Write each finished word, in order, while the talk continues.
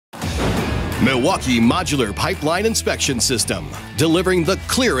Milwaukee Modular Pipeline Inspection System, delivering the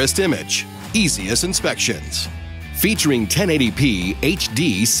clearest image, easiest inspections. Featuring 1080p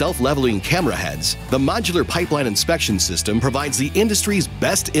HD self-leveling camera heads, the Modular Pipeline Inspection System provides the industry's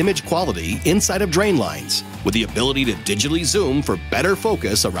best image quality inside of drain lines, with the ability to digitally zoom for better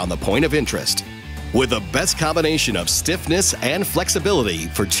focus around the point of interest. With the best combination of stiffness and flexibility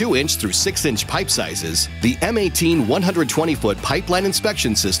for 2-inch through 6-inch pipe sizes, the M18 120-foot Pipeline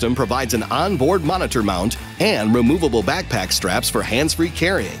Inspection System provides an onboard monitor mount and removable backpack straps for hands-free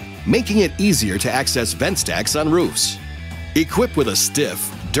carrying, making it easier to access vent stacks on roofs. Equipped with a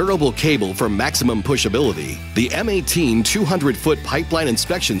stiff, durable cable for maximum pushability, the M18 200-foot Pipeline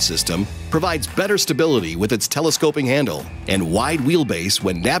Inspection System provides better stability with its telescoping handle and wide wheelbase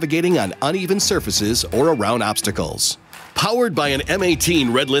when navigating on uneven surfaces or around obstacles. Powered by an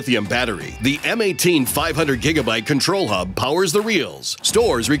M18 red lithium battery, the M18 500GB control hub powers the reels,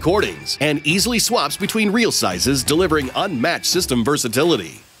 stores recordings, and easily swaps between reel sizes, delivering unmatched system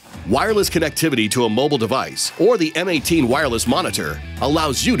versatility. Wireless connectivity to a mobile device or the M18 wireless monitor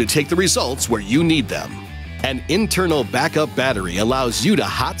allows you to take the results where you need them. An internal backup battery allows you to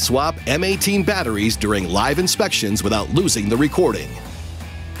hot swap M18 batteries during live inspections without losing the recording.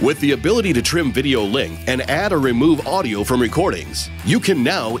 With the ability to trim video length and add or remove audio from recordings, you can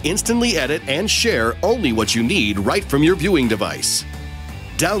now instantly edit and share only what you need right from your viewing device.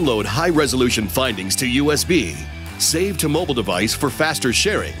 Download high-resolution findings to USB, save to mobile device for faster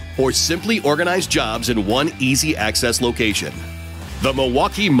sharing, or simply organize jobs in one easy access location. The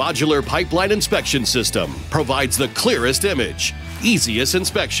Milwaukee Modular Pipeline Inspection System provides the clearest image, easiest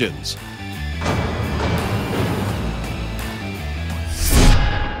inspections,